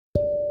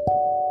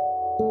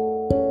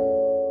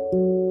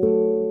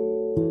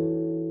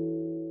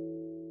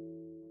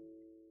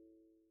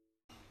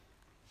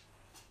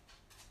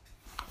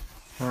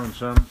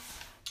Morning,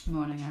 Sam.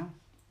 Morning,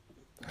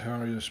 Al. How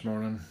are you this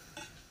morning?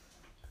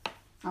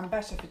 I'm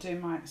better for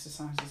doing my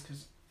exercises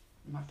because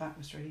my back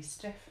was really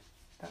stiff.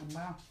 That went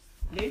well.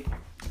 You?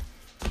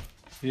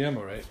 Yeah, I'm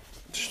alright.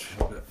 Just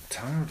a bit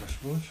tired, I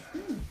suppose.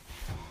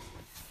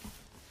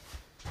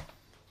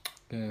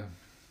 Yeah.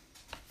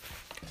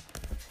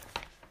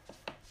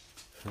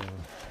 So,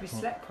 We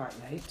slept quite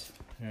late.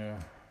 yeah.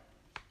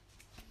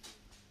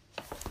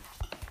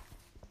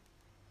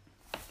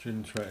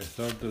 June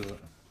 23rd, is it?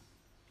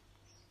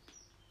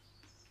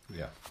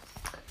 Yeah.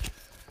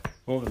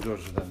 Open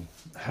doors within.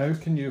 How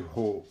can you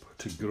hope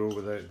to grow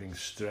without being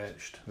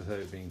stretched,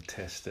 without being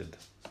tested?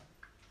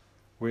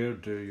 Where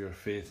do your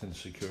faith and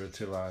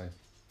security lie?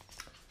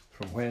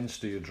 From whence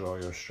do you draw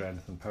your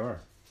strength and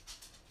power?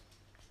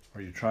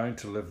 Are you trying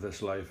to live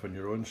this life on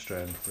your own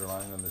strength,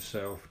 relying on the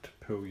self to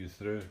pull you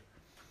through?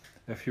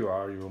 If you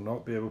are, you will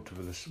not be able to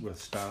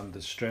withstand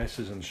the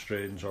stresses and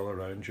strains all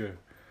around you.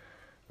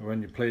 And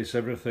when you place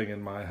everything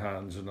in my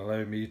hands and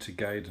allow me to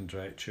guide and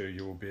direct you,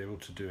 you will be able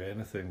to do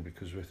anything,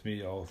 because with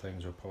me all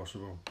things are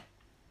possible.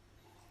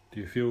 Do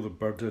you feel the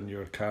burden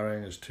you are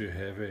carrying is too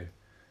heavy,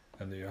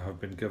 and that you have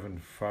been given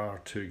far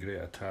too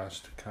great a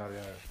task to carry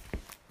out?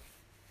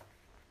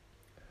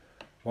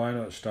 Why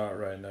not start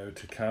right now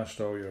to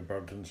cast all your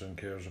burdens and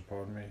cares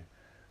upon me,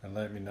 and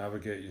let me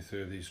navigate you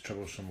through these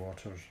troublesome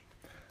waters?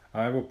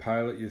 I will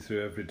pilot you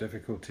through every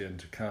difficulty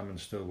into calm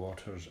and still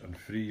waters, and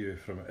free you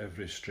from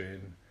every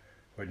strain,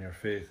 when your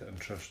faith and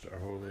trust are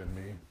wholly in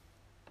me.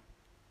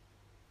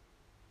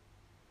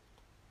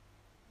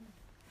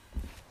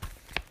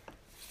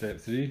 Step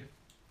 3.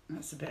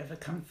 That's a bit of a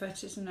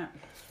comfort, isn't it?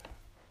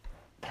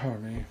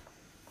 Pardon me.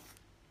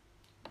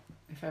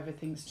 If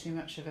everything's too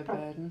much of a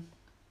burden,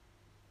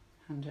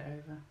 hand it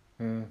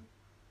over.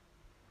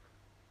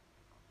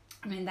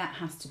 I mean, that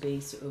has to be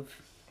sort of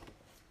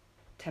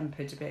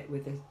tempered a bit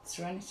with the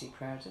Serenity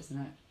Prayer, doesn't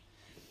it?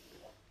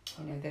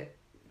 You know, that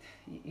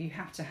you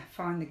have to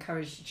find the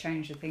courage to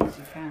change the things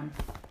you can.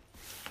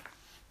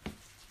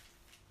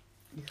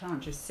 You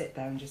can't just sit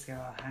there and just go,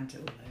 I'll hand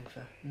it all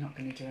over. I'm not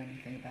going to do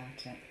anything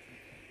about it.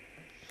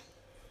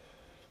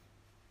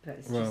 But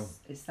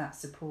it's that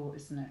support,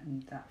 isn't it?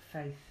 And that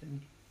faith.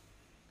 And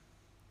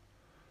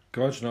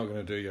God's not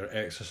going to do your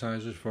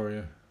exercises for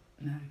you.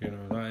 no. You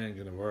know, that ain't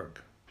going to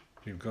work.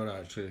 You've got to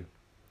actually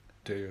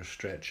do your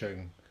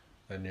stretching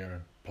and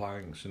your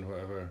planks and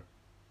whatever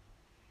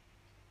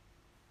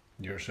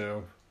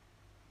yourself.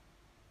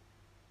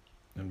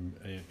 And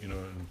you know,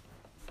 and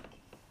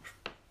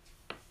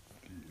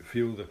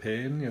feel the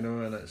pain, you know,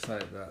 and it's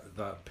like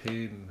that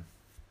pain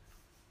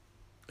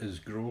is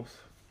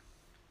growth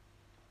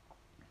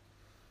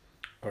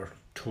or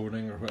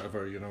toning or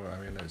whatever, you know what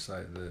I mean? It's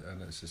like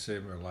and it's the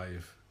same with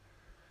life,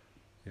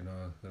 you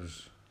know.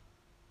 There's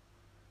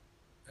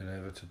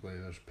inevitably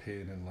there's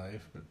pain in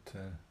life, but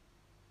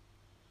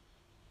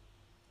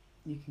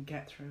You can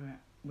get through it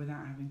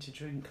without having to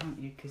drink, can't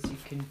you? Because you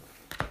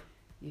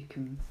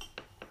can.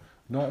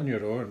 not on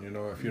your own, you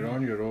know. If you're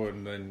on your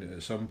own, then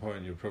at some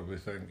point you'll probably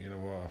think, you know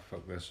what,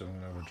 fuck this, I'm going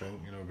to have a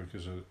drink, you know,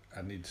 because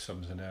I need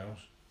something else,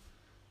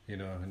 you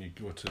know, and you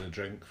go to the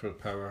drink for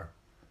power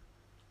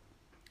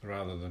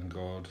rather than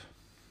God,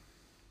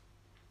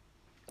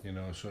 you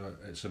know. So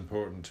it's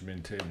important to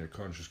maintain your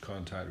conscious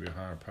contact with your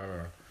higher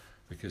power,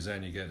 because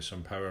then you get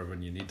some power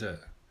when you need it,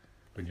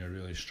 when you're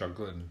really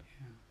struggling.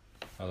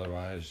 Yeah.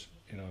 Otherwise,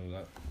 you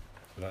know,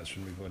 that's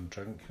when we go and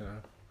drink, you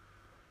know.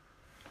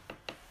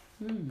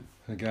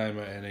 The guy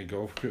my NA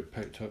golf group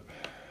picked up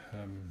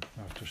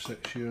after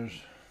 6 years.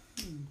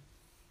 In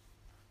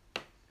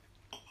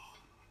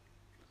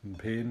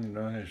pain, you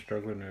know, he's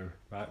struggling with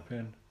back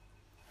pain.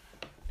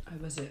 Oh,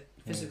 was it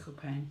physical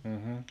pain?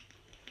 Mm-hmm.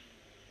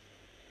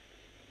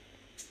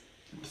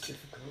 That's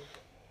difficult.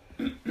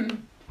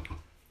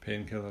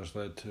 Painkillers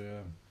led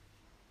to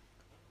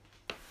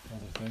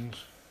other things.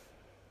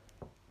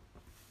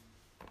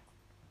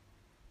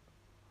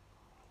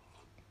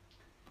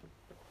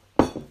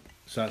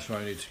 So that's why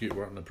I need to keep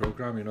working the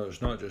programme, you know.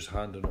 It's not just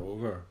handing it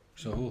over,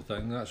 it's the whole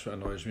thing. That's what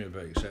annoys me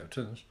about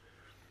acceptance.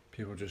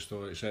 People just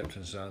thought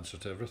acceptance is the answer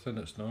to everything.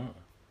 It's not.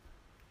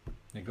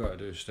 You've got to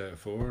do step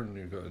 4, and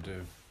you've got to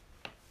do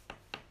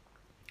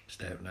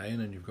step 9,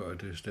 and you've got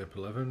to do step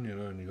 11, you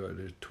know, and you've got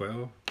to do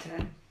 12.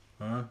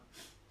 10.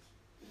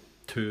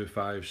 2,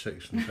 5,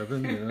 6 and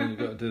 7, you know, you've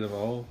got to do them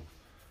all.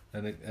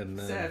 And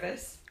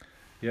Service.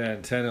 Yeah,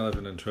 and 10,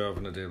 11 and 12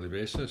 on a daily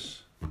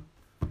basis.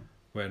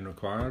 When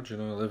required, you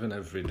know, living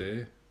every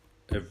day,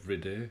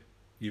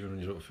 even when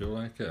you don't feel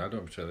like it. I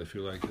don't particularly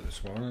feel like it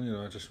this morning, you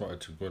know. I just wanted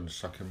to go and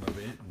suck in my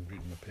bait and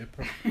read my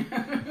paper.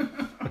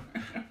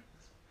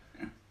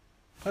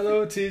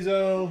 Hello,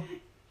 Teasel.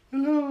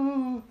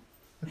 Hello.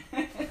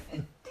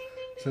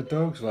 It's a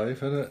dog's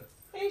life, isn't it?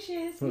 Here she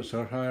is. What's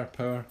her higher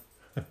power?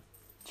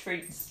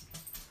 Treats.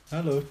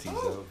 Hello,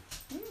 Teasel. Oh.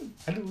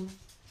 Hello.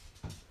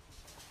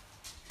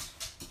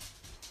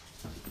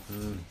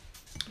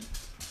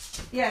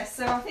 Yeah,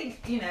 so I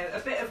think, you know, a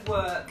bit of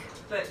work,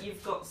 but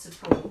you've got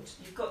support.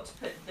 You've got to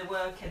put the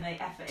work and the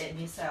effort in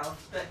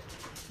yourself, but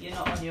you're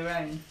not on your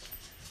own.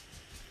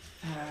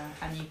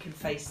 And you can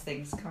face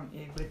things, can't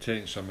you? With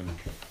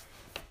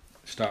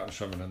Starting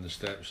someone on the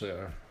steps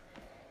later.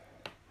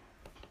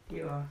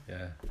 you are.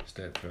 Yeah,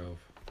 step 12.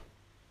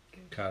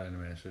 Good. Carrying a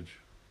message.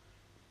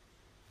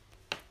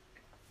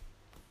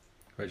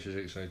 Which is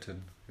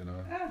exciting, you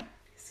know. Oh,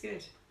 it's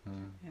good.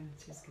 Mm. Yeah,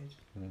 it is good.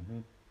 Mm-hmm.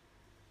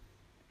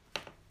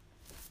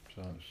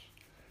 So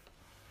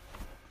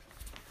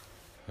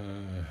it's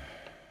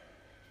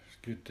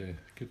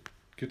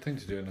good thing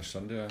to do on a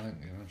Sunday, I think,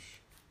 you know.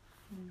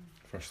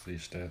 First 3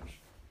 steps.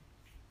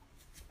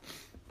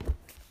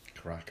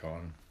 Crack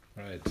on.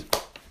 Right.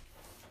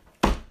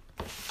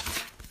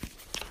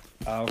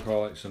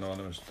 Alcoholics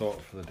Anonymous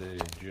thought for the day,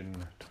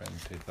 June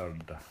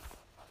 23rd.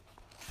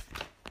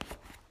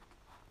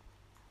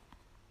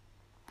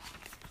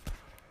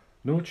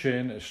 No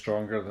chain is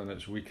stronger than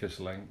its weakest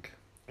link.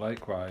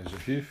 Likewise,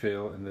 if you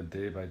fail in the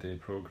day-by-day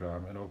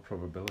programme, in all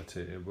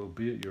probability it will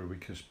be at your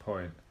weakest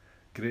point.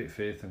 Great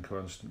faith and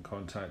constant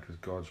contact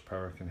with God's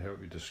power can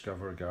help you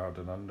discover, guard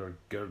and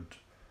undergird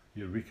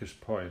your weakest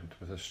point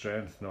with a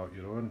strength not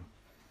your own.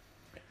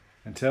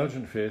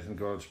 Intelligent faith in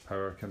God's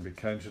power can be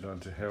counted on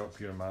to help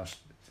you master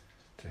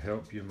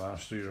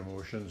your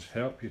emotions,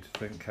 help you to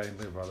think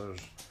kindly of others,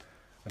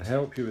 and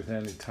help you with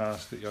any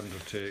task that you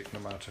undertake, no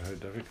matter how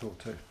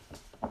difficult.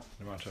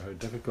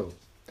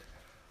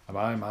 Am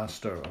I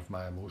master of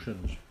my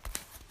emotions?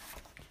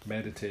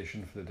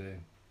 Meditation for the day.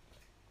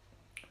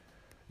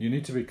 You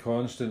need to be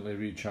constantly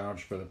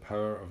recharged by the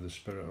power of the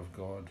Spirit of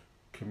God.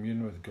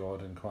 Commune with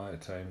God in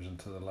quiet times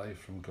until the life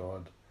from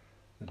God,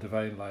 the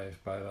divine life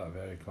by that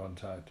very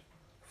contact,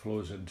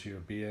 flows into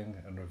your being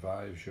and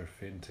revives your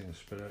fainting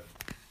spirit.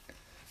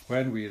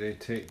 When weary,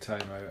 take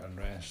time out and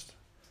rest.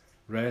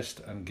 Rest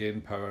and gain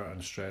power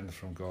and strength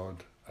from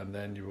God, and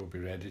then you will be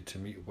ready to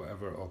meet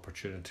whatever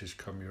opportunities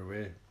come your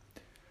way.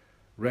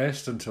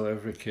 Rest until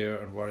every care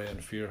and worry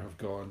and fear have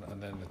gone,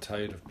 and then the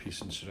tide of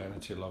peace and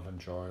serenity, love and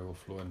joy will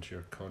flow into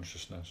your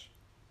consciousness.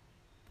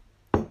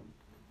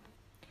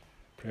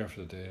 Prayer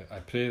for the day. I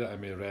pray that I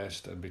may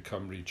rest and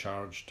become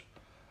recharged.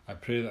 I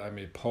pray that I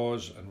may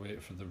pause and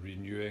wait for the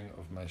renewing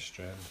of my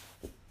strength.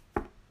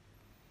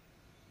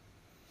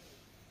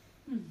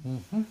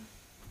 Mm-hmm.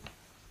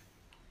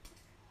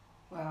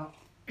 Well,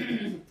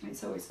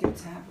 it's always good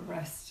to have a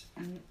rest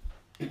and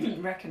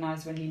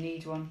recognise when you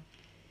need one.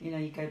 You know,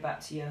 you go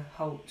back to your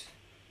halt,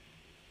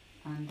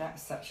 and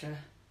that's such a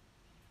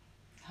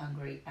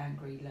hungry,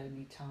 angry,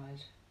 lonely,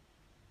 tired.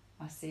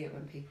 I see it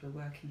when people are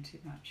working too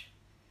much.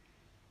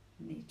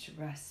 Need to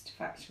rest,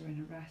 factor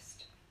in a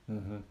rest.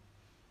 Mm-hmm.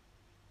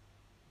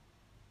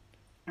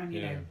 And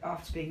you know,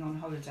 after being on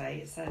holiday,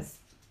 it says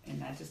in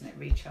there, doesn't it,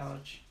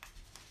 recharge.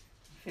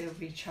 Feel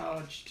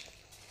recharged.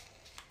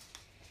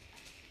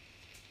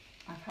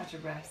 I've had a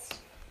rest.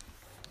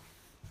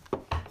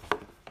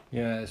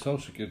 Yeah, it's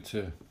also good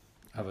to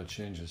have a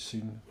change of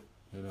scene,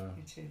 you know.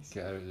 It is.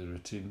 Get out of the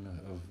routine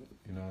of,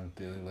 you know,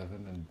 daily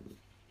living and,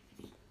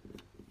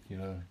 you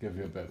know, give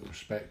you a bit of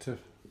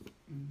perspective.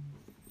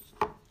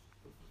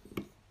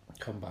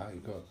 Come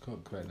back, got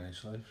quite a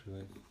nice life,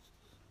 really.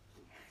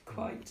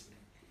 Quite.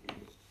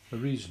 A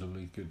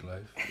reasonably good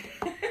life.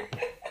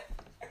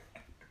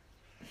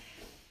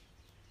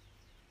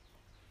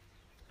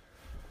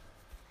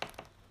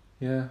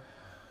 Yeah,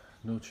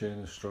 no chain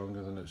is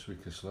stronger than its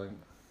weakest link.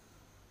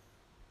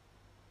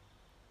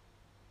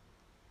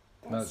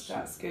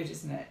 That's good,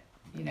 isn't it?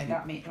 You know,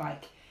 that means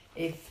like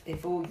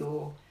if all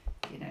your,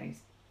 you know,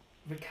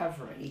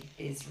 recovery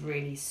is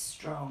really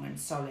strong and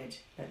solid,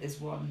 but there's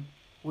one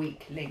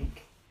weak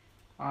link,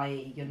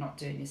 i.e. you're not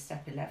doing your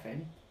step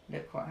 11,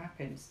 look what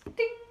happens.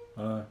 Ding!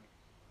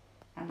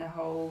 And the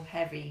whole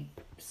heavy,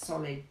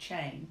 solid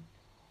chain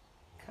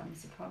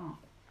comes apart.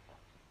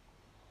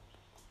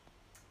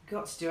 You've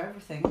got to do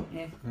everything, haven't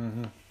you?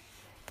 Mm-hmm.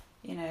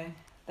 You know,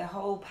 the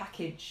whole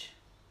package.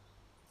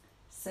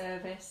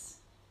 Service.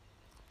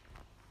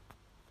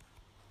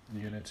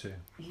 Unity,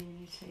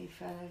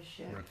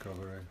 fellowship.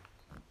 recovery.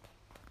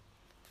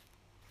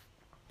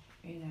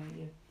 You know,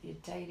 your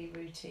daily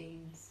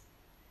routines,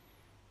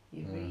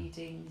 your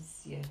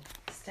readings, your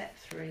step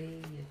 3,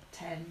 your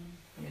 10,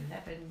 your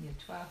 11, your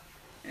 12.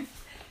 You've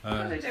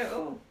got to do it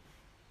all.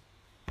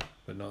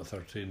 But not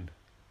 13.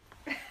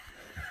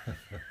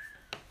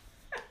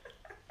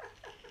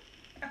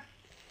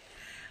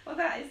 Well,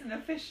 that isn't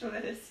official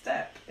in a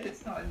step.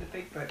 It's not in the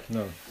big book.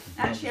 No.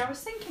 Actually, I was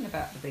thinking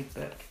about the big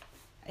book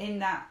in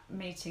that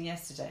meeting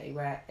yesterday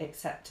where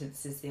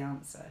acceptance is the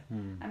answer.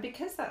 And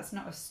because that's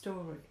not a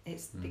story,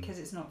 it's because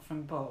it's not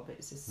from Bob,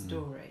 it's a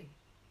story,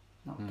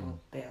 not Bob,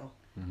 Bill.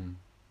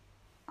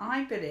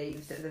 I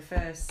believe that the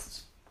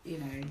first, you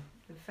know,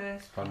 the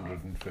first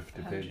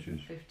 150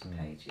 pages.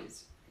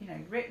 pages, you know,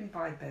 written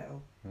by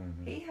Bill,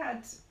 he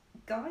had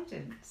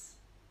guidance.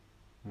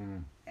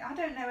 I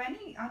don't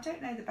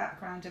know the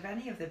background of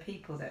any of the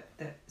people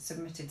that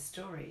submitted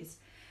stories,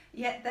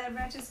 yet they're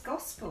read as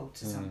gospel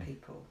to some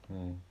people.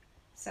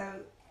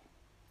 So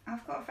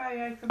I've got a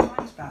very open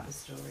mind about the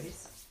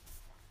stories.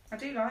 I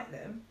do like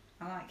them.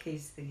 I like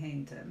Keys to the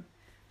Kingdom.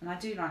 And I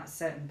do like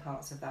certain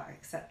parts of that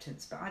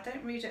acceptance, but I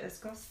don't read it as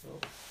gospel.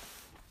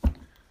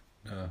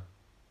 No.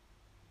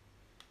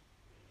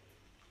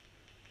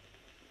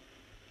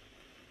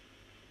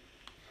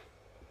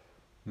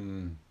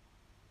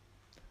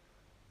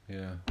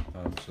 Yeah,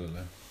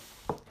 absolutely.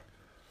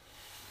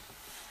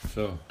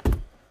 So,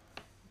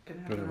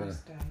 Gonna have a nice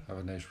day. have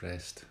a nice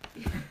rest.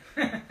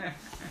 Have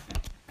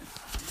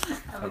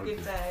a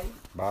good day.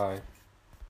 Bye.